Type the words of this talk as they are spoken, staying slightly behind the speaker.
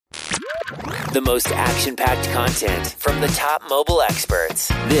The most action-packed content from the top mobile experts.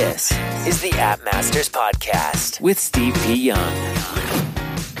 This is the App Masters Podcast with Steve P. Young.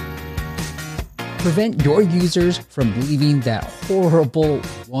 Prevent your users from leaving that horrible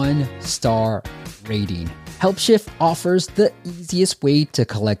 1-star rating. Helpshift offers the easiest way to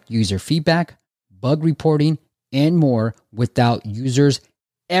collect user feedback, bug reporting, and more without users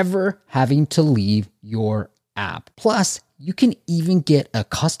ever having to leave your app. Plus, you can even get a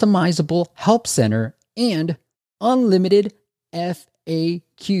customizable help center and unlimited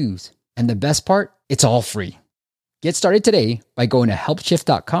FAQs. And the best part, it's all free. Get started today by going to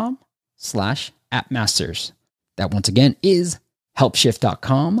helpshift.com/appmasters. That once again is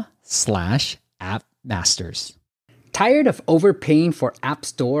helpshift.com/appmasters. Tired of overpaying for App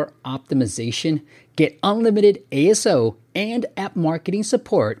Store optimization? Get unlimited ASO and app marketing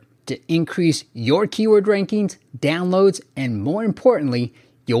support to increase your keyword rankings, downloads, and more importantly,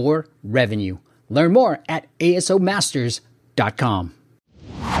 your revenue. Learn more at asomasters.com.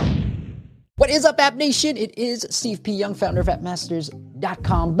 What is up, App Nation? It is Steve P. Young, founder of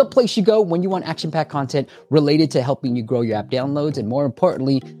appmasters.com, the place you go when you want action-packed content related to helping you grow your app downloads and, more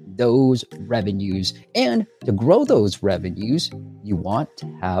importantly, those revenues. And to grow those revenues, you want to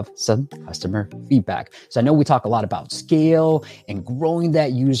have some customer feedback. So I know we talk a lot about scale and growing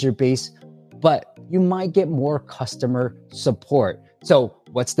that user base, but you might get more customer support. So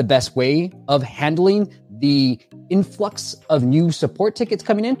what's the best way of handling the influx of new support tickets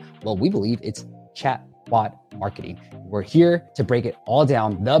coming in? Well, we believe it's chatbot marketing. We're here to break it all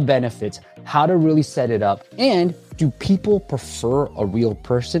down, the benefits, how to really set it up, and do people prefer a real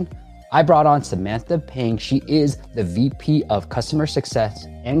person? I brought on Samantha Pang. She is the VP of Customer Success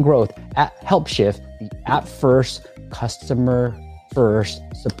and Growth at Helpshift, the app-first, customer-first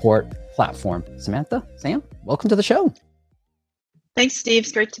support platform. Samantha, Sam, welcome to the show. Thanks, Steve.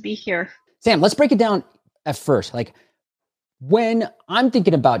 It's great to be here. Sam, let's break it down at first. Like, when I'm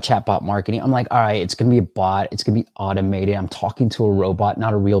thinking about chatbot marketing, I'm like, all right, it's going to be a bot. It's going to be automated. I'm talking to a robot,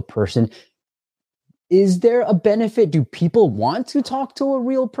 not a real person. Is there a benefit? Do people want to talk to a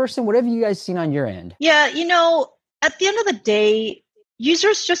real person? What have you guys seen on your end? Yeah, at the end of the day,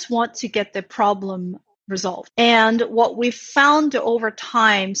 users just want to get their problem resolved. And what we've found over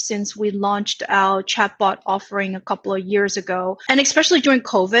time since we launched our chatbot offering a couple of years ago, and especially during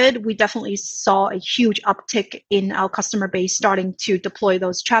COVID, we definitely saw a huge uptick in our customer base starting to deploy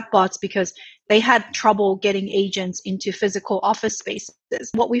those chatbots because they had trouble getting agents into physical office spaces.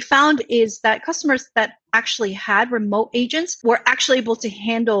 What we found is that customers that actually had remote agents were actually able to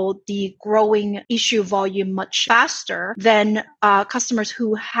handle the growing issue volume much faster than customers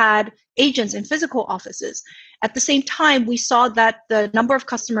who had agents in physical offices. At the same time, we saw that the number of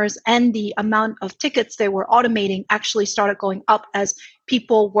customers and the amount of tickets they were automating actually started going up as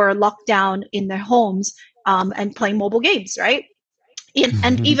people were locked down in their homes and playing mobile games, right?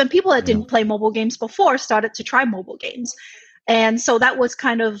 And even people that didn't play mobile games before started to try mobile games. And so that was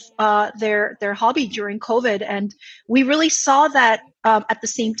kind of their hobby during COVID. And we really saw that at the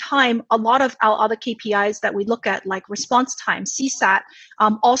same time, a lot of our other KPIs that we look at, like response time, CSAT,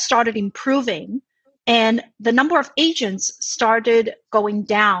 all started improving. And the number of agents started going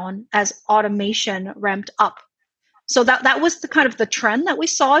down as automation ramped up. So that was the kind of the trend that we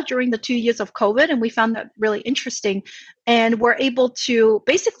saw during the 2 years of COVID, and we found that really interesting. And we're able to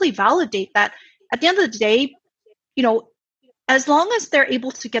basically validate that at the end of the day, as long as they're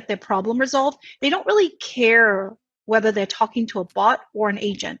able to get their problem resolved, they don't really care whether they're talking to a bot or an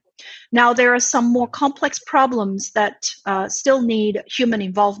agent. Now, there are some more complex problems that still need human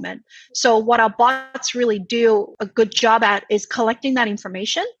involvement. So what our bots really do a good job at is collecting that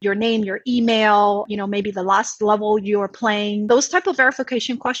information, your name, your email, maybe the last level you're playing, those type of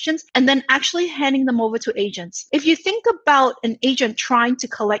verification questions, and then actually handing them over to agents. If you think about an agent trying to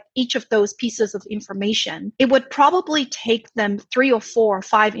collect each of those pieces of information, it would probably take them 3 or 4 or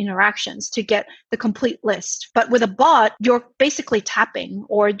 5 interactions to get the complete list. But with a bot, you're basically tapping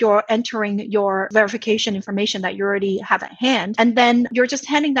or you're entering your verification information that you already have at hand. And then you're just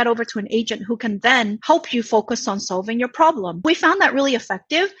handing that over to an agent who can then help you focus on solving your problem. We found that really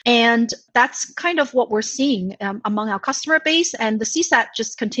effective. And that's kind of what we're seeing among our customer base. And the CSAT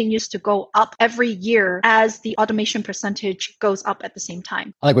just continues to go up every year as the automation percentage goes up at the same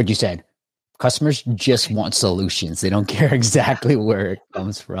time. I like what you said. Customers just want solutions. They don't care exactly where it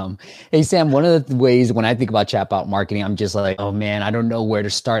comes from. Hey, Sam, one of the ways when I think about chatbot marketing, I'm just like, oh man, I don't know where to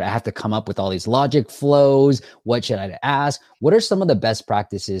start. I have to come up with all these logic flows. What should I ask? What are some of the best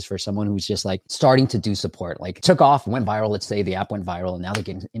practices for someone who's just like starting to do support? Like took off, went viral. Let's say the app went viral and now they're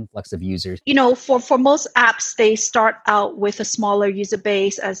getting an influx of users. For most apps, they start out with a smaller user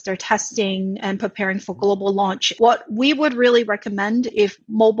base as they're testing and preparing for global launch. What we would really recommend if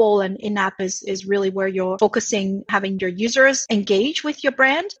mobile and in-app is really where you're focusing, having your users engage with your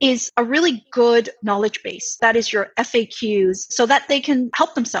brand, is a really good knowledge base. That is your FAQs, so that they can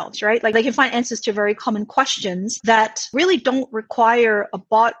help themselves, right? Like they can find answers to very common questions that really don't require a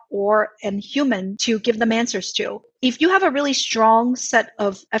bot or a human to give them answers to. If you have a really strong set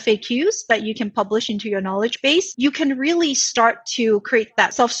of FAQs that you can publish into your knowledge base, you can really start to create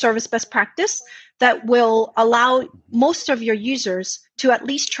that self-service best practice that will allow most of your users to at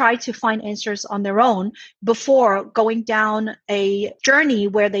least try to find answers on their own before going down a journey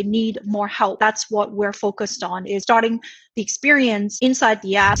where they need more help. That's what we're focused on, is starting the experience inside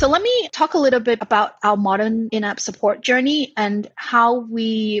the app. So let me talk a little bit about our modern in-app support journey and how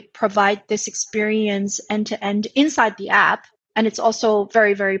we provide this experience end-to-end inside the app. And it's also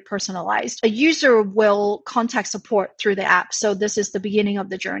very, very personalized. A user will contact support through the app. So this is the beginning of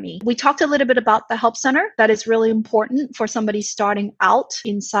the journey. We talked a little bit about the help center. That is really important for somebody starting out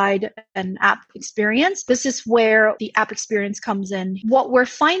inside an app experience. This is where the app experience comes in. What we're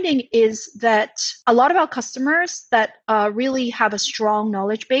finding is that a lot of our customers that really have a strong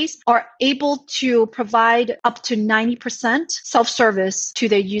knowledge base are able to provide up to 90% self-service to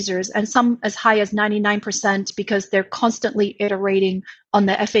their users, and some as high as 99% because they're constantly iterating on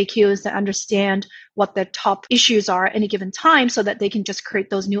the FAQs to understand what their top issues are at any given time so that they can just create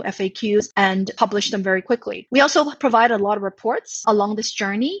those new FAQs and publish them very quickly. We also provide a lot of reports along this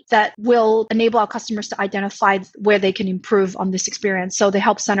journey that will enable our customers to identify where they can improve on this experience. So the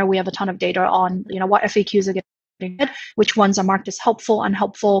Help Center, we have a ton of data on, what FAQs are getting, which ones are marked as helpful,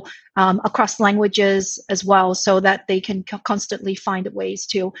 unhelpful, across languages as well, so that they can constantly find ways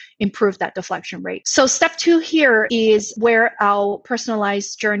to improve that deflection rate. So step 2 here is where our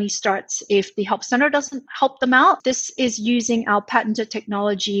personalized journey starts if the Help Center doesn't help them out. This is using our patented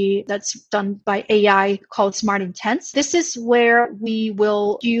technology that's done by AI called Smart Intents. This is where we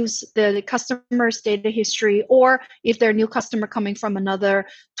will use the customer's data history, or if they're a new customer coming from another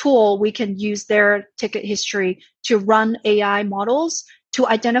tool, we can use their ticket history to run AI models to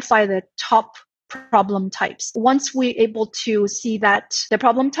identify the top problem types. Once we're able to see that the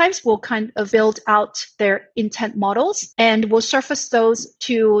problem types, we'll kind of build out their intent models and we'll surface those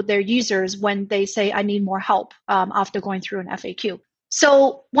to their users when they say, I need more help after going through an FAQ.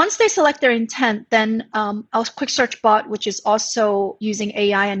 So once they select their intent, then our quick search bot, which is also using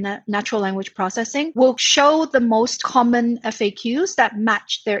AI and natural language processing, will show the most common FAQs that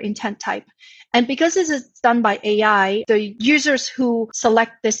match their intent type. And because this is done by AI, the users who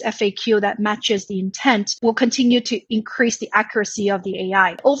select this FAQ that matches the intent will continue to increase the accuracy of the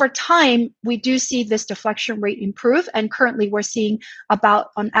AI. Over time, we do see this deflection rate improve. And currently we're seeing about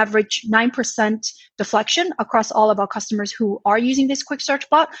on average 9% deflection across all of our customers who are using this quick search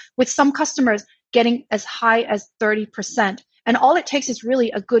bot, with some customers getting as high as 30%. And all it takes is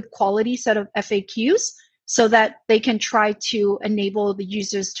really a good quality set of FAQs so that they can try to enable the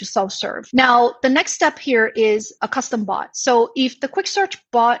users to self-serve. Now, the next step here is a custom bot. So if the quick search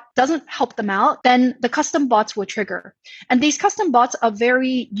bot doesn't help them out, then the custom bots will trigger. And these custom bots are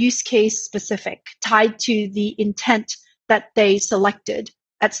very use case specific, tied to the intent that they selected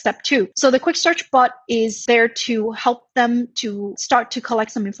at step 2. So the quick search bot is there to help them to start to collect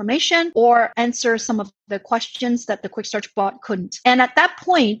some information or answer some of the questions that the quick search bot couldn't. And at that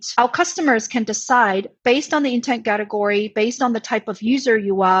point, our customers can decide based on the intent category, based on the type of user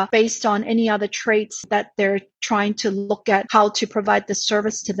you are, based on any other traits that they're trying to look at how to provide the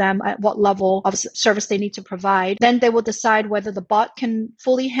service to them, at what level of service they need to provide. Then they will decide whether the bot can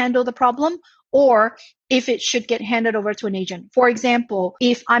fully handle the problem or if it should get handed over to an agent. For example,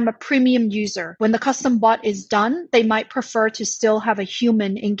 if I'm a premium user, when the custom bot is done, they might prefer to still have a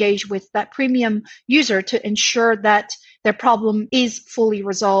human engage with that premium user to ensure that their problem is fully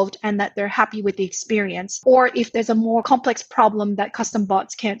resolved and that they're happy with the experience. Or if there's a more complex problem that custom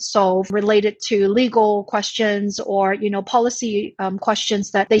bots can't solve related to legal questions or, policy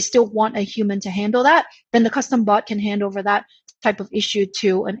questions that they still want a human to handle that, then the custom bot can hand over that type of issue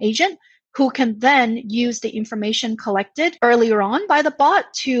to an agent, who can then use the information collected earlier on by the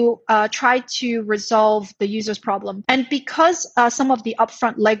bot to try to resolve the user's problem. And because some of the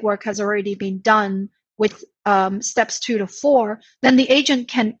upfront legwork has already been done with steps 2 to 4, then the agent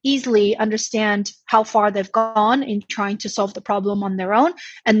can easily understand how far they've gone in trying to solve the problem on their own,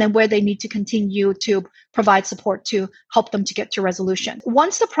 and then where they need to continue to provide support to help them to get to resolution.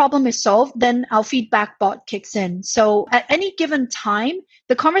 Once the problem is solved, then our feedback bot kicks in. So at any given time,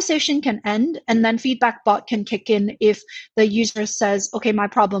 the conversation can end, and then feedback bot can kick in if the user says, okay, my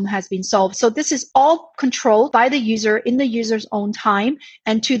problem has been solved. So this is all controlled by the user in the user's own time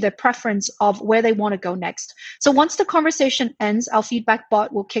and to the preference of where they want to go next. So once the conversation ends, our feedback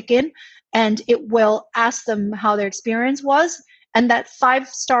bot will kick in and it will ask them how their experience was. And that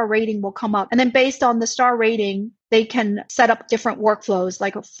 5-star rating will come up. And then based on the star rating, they can set up different workflows.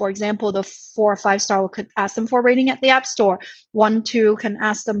 Like, for example, the 4 or 5-star could ask them for a rating at the App Store. 1, 2 can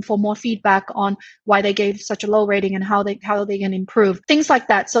ask them for more feedback on why they gave such a low rating and how they can improve. Things like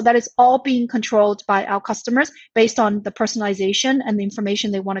that. So that is all being controlled by our customers based on the personalization and the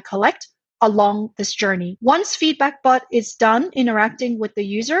information they want to collect along this journey. Once feedback bot is done interacting with the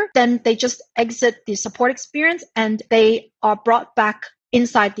user, then they just exit the support experience and they are brought back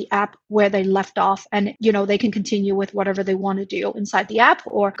inside the app where they left off. And, they can continue with whatever they want to do inside the app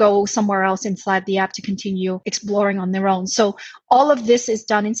or go somewhere else inside the app to continue exploring on their own. So all of this is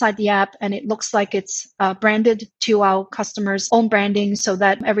done inside the app, and it looks like it's branded to our customers' own branding so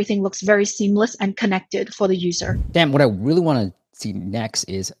that everything looks very seamless and connected for the user. Dan, what I really want to see next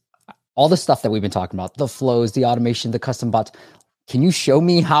is all the stuff that we've been talking about, the flows, the automation, the custom bots. Can you show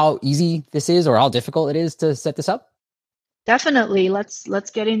me how easy this is or how difficult it is to set this up? Definitely. Let's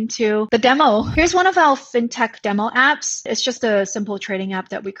get into the demo. Here's one of our fintech demo apps. It's just a simple trading app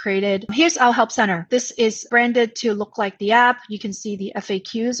that we created. Here's our help center. This is branded to look like the app. You can see the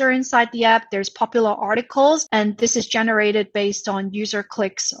FAQs are inside the app. There's popular articles, and this is generated based on user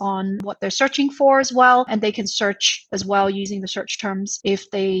clicks on what they're searching for as well. And they can search as well using the search terms if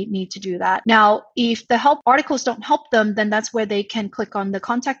they need to do that. Now, if the help articles don't help them, then that's where they can click on the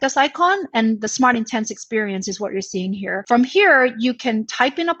contact us icon, and the Smart Intents experience is what you're seeing here. From here, you can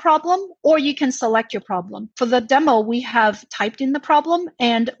type in a problem or you can select your problem. For the demo, we have typed in the problem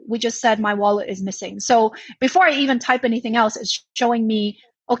and we just said my wallet is missing. So before I even type anything else, it's showing me,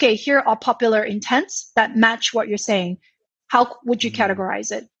 okay, here are popular intents that match what you're saying. How would you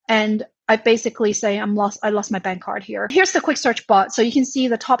categorize it? And I basically say I lost my bank card here. Here's the quick search bot. So you can see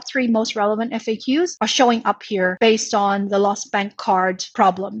the top 3 most relevant FAQs are showing up here based on the lost bank card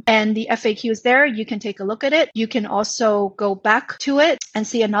problem. And the FAQs there, you can take a look at it. You can also go back to it and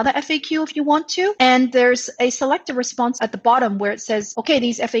see another FAQ if you want to. And there's a selected response at the bottom where it says, okay,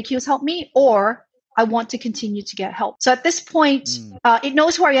 these FAQs help me, or I want to continue to get help. So at this point, it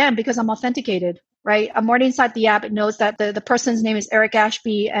knows who I am because I'm authenticated. Right? I'm already inside the app. It knows that the person's name is Eric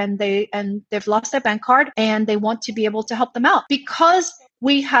Ashby and they've lost their bank card and they want to be able to help them out. Because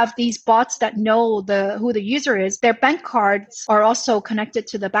we have these bots that know who the user is, their bank cards are also connected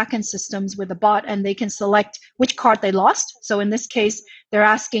to the backend systems with the bot, and they can select which card they lost. So in this case, they're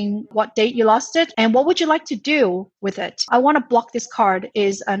asking what date you lost it and what would you like to do with it. I want to block this card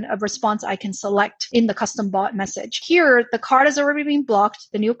is a response I can select in the custom bot message. Here, the card has already been blocked.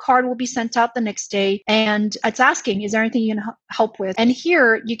 The new card will be sent out the next day, and it's asking, is there anything you can help with? And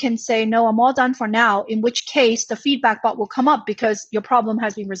here you can say, no, I'm all done for now, in which case the feedback bot will come up because your problem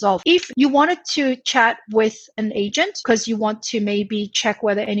has been resolved. If you wanted to chat with an agent because you want to maybe check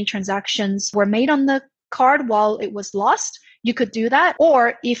whether any transactions were made on the card while it was lost, you could do that.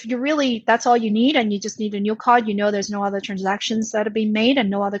 Or if you really, that's all you need and you just need a new card, there's no other transactions that have been made and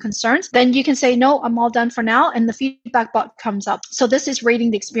no other concerns, then you can say, no, I'm all done for now. And the feedback bot comes up. So this is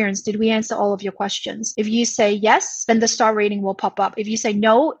rating the experience. Did we answer all of your questions? If you say yes, then the star rating will pop up. If you say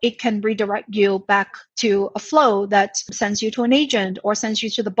no, it can redirect you back to a flow that sends you to an agent or sends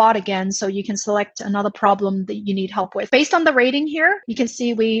you to the bot again. So you can select another problem that you need help with. Based on the rating here, you can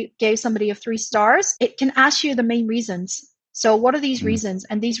see we gave somebody 3 stars. It can ask you the main reasons. So what are these reasons?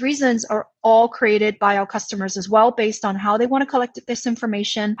 And these reasons are all created by our customers as well, based on how they want to collect this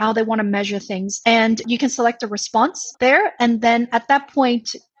information, how they want to measure things. And you can select a response there. And then at that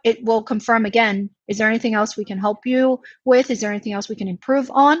point, it will confirm again, is there anything else we can help you with? Is there anything else we can improve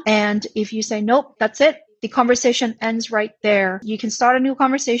on? And if you say, nope, that's it, the conversation ends right there. You can start a new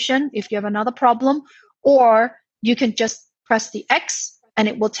conversation if you have another problem, or you can just press the X and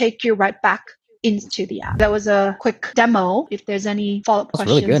it will take you right back into the app. That was a quick demo. If there's any follow-up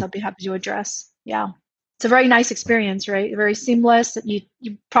questions, really, I'll be happy to address. Yeah. It's a very nice experience, right? Very seamless. You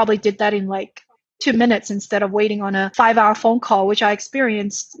probably did that in like 2 minutes instead of waiting on a 5-hour phone call, which I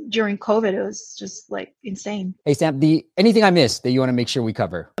experienced during COVID. It was just like insane. Hey, Sam, anything I missed that you want to make sure we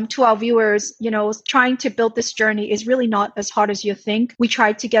cover? To our viewers, trying to build this journey is really not as hard as you think. We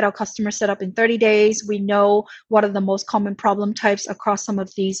tried to get our customers set up in 30 days. We know what are the most common problem types across some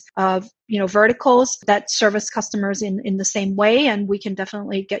of these verticals that service customers in the same way. And we can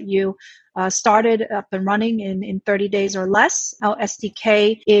definitely get you started up and running in 30 days or less. Our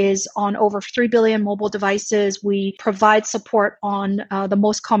SDK is on over 3 billion mobile devices. We provide support on the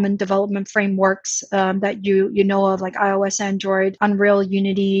most common development frameworks that you know of, like iOS, Android, Unreal,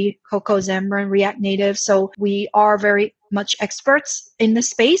 Unity, Cocoa, Xamarin, React Native. So we are very much experts in this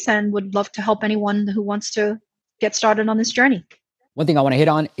space and would love to help anyone who wants to get started on this journey. One thing I want to hit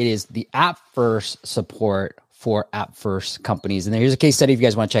on is the app first support for app first companies. And here's a case study if you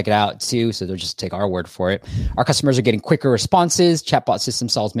guys want to check it out too. So they'll just take our word for it. Our customers are getting quicker responses. Chatbot system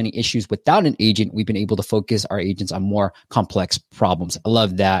solves many issues without an agent. We've been able to focus our agents on more complex problems. I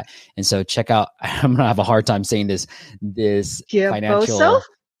love that. And so check out, I'm going to have a hard time saying this financial.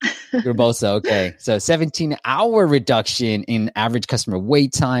 Girboso. Okay. So 17-hour reduction in average customer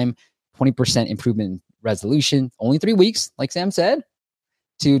wait time, 20% improvement in resolution, only 3 weeks, like Sam said,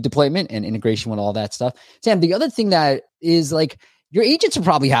 to deployment and integration with all that stuff. Sam, the other thing that is like your agents are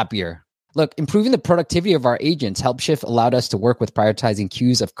probably happier. Look, improving the productivity of our agents, HelpShift allowed us to work with prioritizing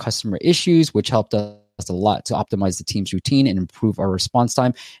queues of customer issues, which helped us a lot to optimize the team's routine and improve our response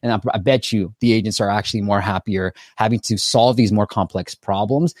time. And I bet you the agents are actually more happier having to solve these more complex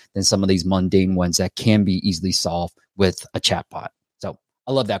problems than some of these mundane ones that can be easily solved with a chatbot.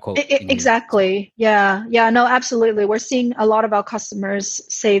 I love that quote. Exactly. Yeah. No, absolutely. We're seeing a lot of our customers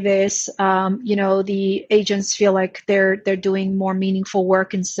say this. The agents feel like they're doing more meaningful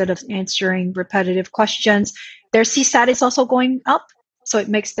work instead of answering repetitive questions. Their CSAT is also going up, so it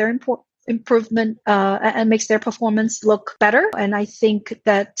makes their improvement and makes their performance look better. And I think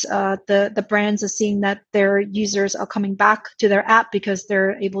that the brands are seeing that their users are coming back to their app because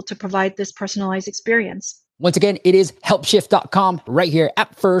they're able to provide this personalized experience. Once again, it is helpshift.com right here.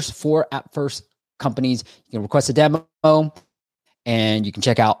 App First for App First companies. You can request a demo and you can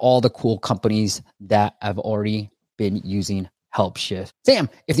check out all the cool companies that have already been using HelpShift. Sam,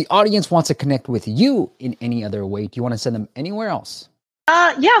 if the audience wants to connect with you in any other way, do you want to send them anywhere else?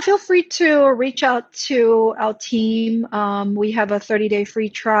 Feel free to reach out to our team. We have a 30-day free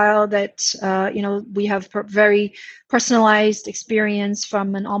trial that, we have very personalized experience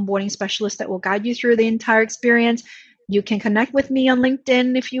from an onboarding specialist that will guide you through the entire experience. You can connect with me on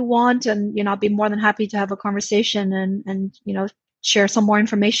LinkedIn if you want, and, I'll be more than happy to have a conversation and share some more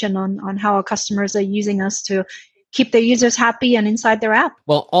information on how our customers are using us to keep their users happy and inside their app.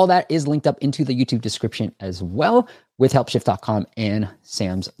 Well, all that is linked up into the YouTube description as well with helpshift.com and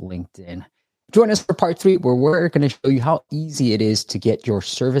Sam's LinkedIn. Join us for part 3, where we're going to show you how easy it is to get your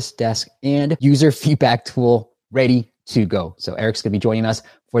service desk and user feedback tool ready to go. So Eric's going to be joining us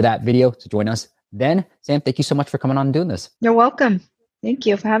for that video. So join us then. Sam, thank you so much for coming on and doing this. You're welcome. Thank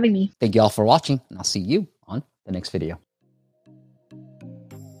you for having me. Thank you all for watching, and I'll see you on the next video.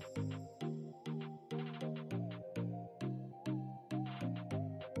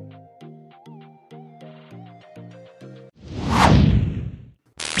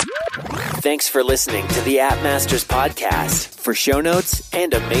 Thanks for listening to the App Masters podcast. For show notes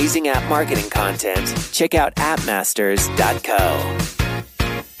and amazing app marketing content, check out appmasters.co.